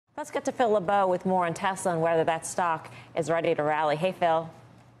Let's get to Phil LeBeau with more on Tesla and whether that stock is ready to rally. Hey, Phil.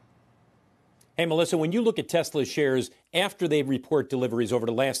 Hey, Melissa, when you look at Tesla shares after they report deliveries over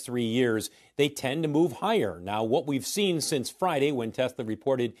the last 3 years, they tend to move higher. Now, what we've seen since Friday when Tesla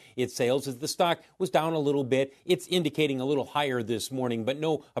reported its sales is the stock was down a little bit. It's indicating a little higher this morning, but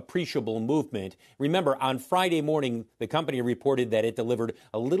no appreciable movement. Remember, on Friday morning, the company reported that it delivered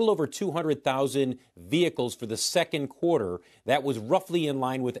a little over 200,000 vehicles for the second quarter. That was roughly in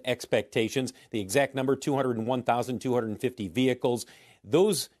line with expectations. The exact number, 201,250 vehicles.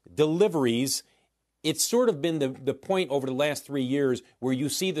 Those deliveries, it's sort of been the point over the last 3 years where you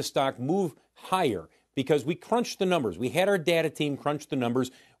see the stock move higher because we crunched the numbers. We had our data team crunch the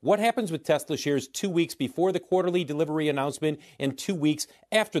numbers. What happens with Tesla shares 2 weeks before the quarterly delivery announcement and 2 weeks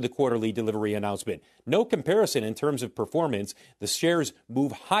after the quarterly delivery announcement? No comparison in terms of performance. The shares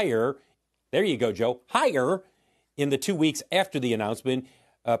move higher. There you go, Joe. Higher in the 2 weeks after the announcement,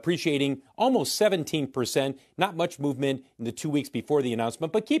 appreciating almost 17%. Not much movement in the 2 weeks before the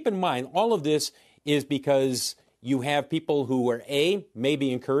announcement. But keep in mind, all of this is because you have people who are, A, may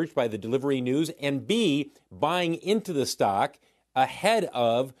be encouraged by the delivery news, and B, buying into the stock ahead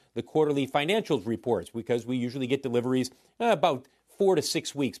of the quarterly financials reports, because we usually get deliveries about 4 to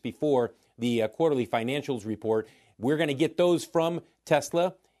 6 weeks before the quarterly financials report. We're going to get those from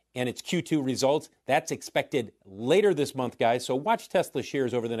Tesla and its Q2 results. That's expected later this month, guys. So watch Tesla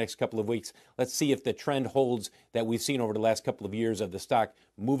shares over the next couple of weeks. Let's see if the trend holds that we've seen over the last couple of years of the stock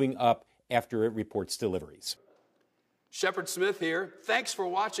moving up after it reports deliveries. Shepard Smith here. Thanks for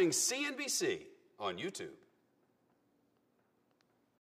watching CNBC on YouTube.